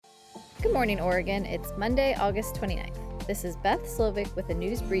Good morning, Oregon. It's Monday, August 29th. This is Beth Slovic with a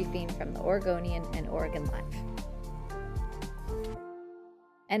news briefing from the Oregonian and Oregon Live.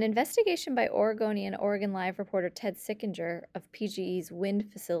 An investigation by Oregonian Oregon Live reporter Ted Sickinger of PGE's wind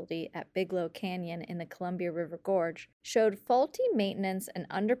facility at Bigelow Canyon in the Columbia River Gorge showed faulty maintenance and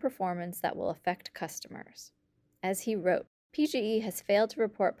underperformance that will affect customers. As he wrote, PGE has failed to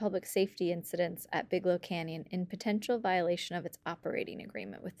report public safety incidents at Bigelow Canyon in potential violation of its operating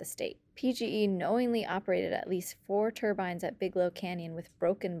agreement with the state. PGE knowingly operated at least 4 turbines at Bigelow Canyon with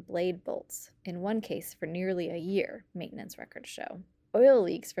broken blade bolts, in one case for nearly a year, maintenance records show. Oil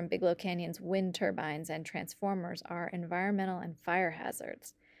leaks from Bigelow Canyon's wind turbines and transformers are environmental and fire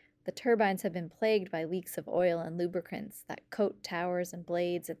hazards. The turbines have been plagued by leaks of oil and lubricants that coat towers and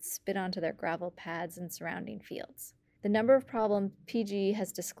blades and spit onto their gravel pads and surrounding fields. The number of problems PGE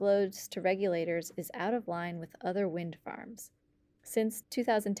has disclosed to regulators is out of line with other wind farms. Since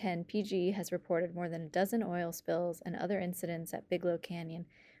 2010, PGE has reported more than a dozen oil spills and other incidents at Bigelow Canyon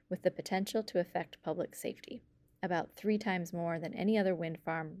with the potential to affect public safety, about 3 times more than any other wind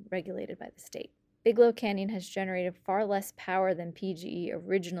farm regulated by the state. Bigelow Canyon has generated far less power than PGE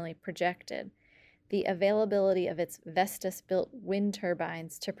originally projected. The availability of its Vestas-built wind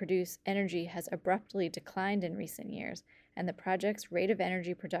turbines to produce energy has abruptly declined in recent years, and the project's rate of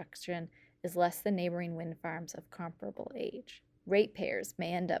energy production is less than neighboring wind farms of comparable age. Ratepayers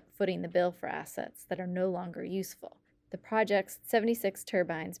may end up footing the bill for assets that are no longer useful. The project's 76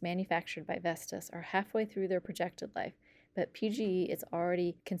 turbines manufactured by Vestas are halfway through their projected life, but PGE is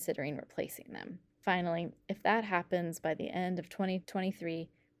already considering replacing them. Finally, if that happens by the end of 2023,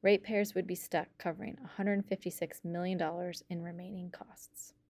 ratepayers would be stuck covering $156 million in remaining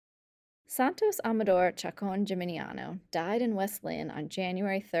costs. Santos Amador Chacon Gimignano died in West Linn on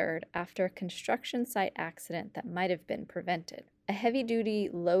January 3rd after a construction site accident that might have been prevented. A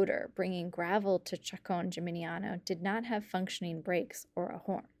heavy-duty loader bringing gravel to Chacon Gimignano did not have functioning brakes or a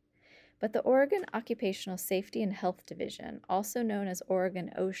horn. But the Oregon Occupational Safety and Health Division, also known as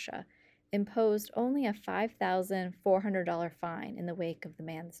Oregon OSHA, imposed only a $5,400 fine in the wake of the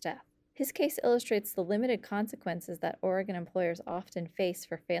man's death. His case illustrates the limited consequences that Oregon employers often face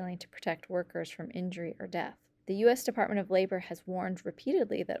for failing to protect workers from injury or death. The U.S. Department of Labor has warned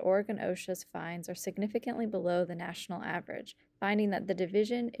repeatedly that Oregon OSHA's fines are significantly below the national average, finding that the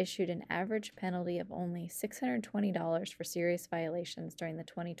division issued an average penalty of only $620 for serious violations during the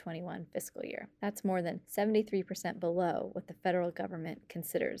 2021 fiscal year. That's more than 73% below what the federal government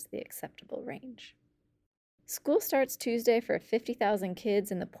considers the acceptable range. School starts Tuesday for 50,000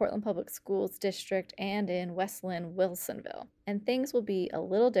 kids in the Portland Public Schools district and in West Linn, Wilsonville, and things will be a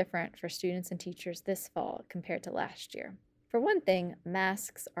little different for students and teachers this fall compared to last year. For one thing,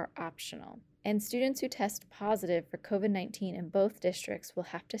 masks are optional, and students who test positive for COVID-19 in both districts will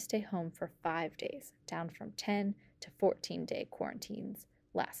have to stay home for 5 days, down from 10 to 14-day quarantines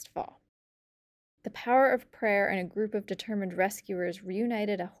last fall. The power of prayer and a group of determined rescuers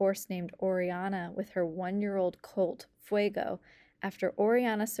reunited a horse named Oriana with her 1-year-old colt, Fuego, after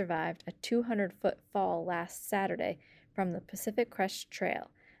Oriana survived a 200-foot fall last Saturday from the Pacific Crest Trail,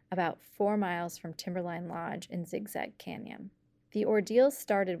 about 4 miles from Timberline Lodge in Zigzag Canyon. The ordeal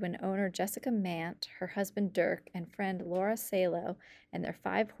started when owner Jessica Mant, her husband Dirk, and friend Laura Salo and their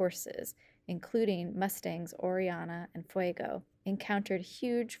 5 horses, including Mustangs Oriana and Fuego, encountered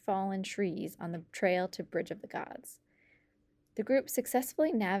huge fallen trees on the trail to Bridge of the Gods. The group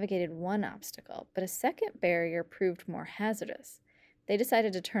successfully navigated one obstacle, but a second barrier proved more hazardous. They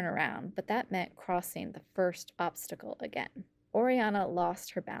decided to turn around, but that meant crossing the first obstacle again. Oriana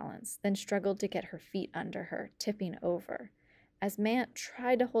lost her balance, then struggled to get her feet under her, tipping over. As Mant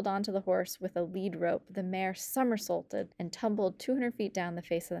tried to hold on to the horse with a lead rope, the mare somersaulted and tumbled 200 feet down the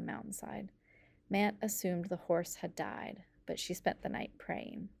face of the mountainside. Mant assumed the horse had died, but she spent the night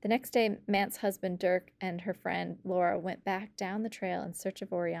praying. The next day, Mant's husband Dirk and her friend Laura went back down the trail in search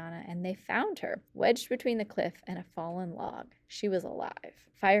of Oriana, and they found her, wedged between the cliff and a fallen log. She was alive.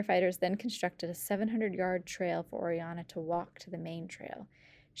 Firefighters then constructed a 700-yard trail for Oriana to walk to the main trail.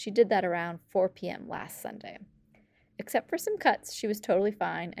 She did that around 4 p.m. last Sunday. Except for some cuts, she was totally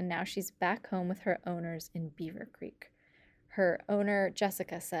fine, and now she's back home with her owners in Beaver Creek. Her owner,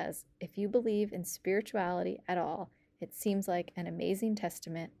 Jessica, says, "If you believe in spirituality at all, it seems like an amazing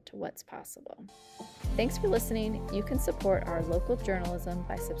testament to what's possible." Thanks for listening. You can support our local journalism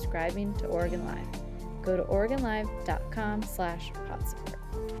by subscribing to Oregon Live. Go to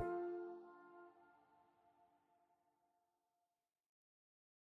OregonLive.com/podsupport.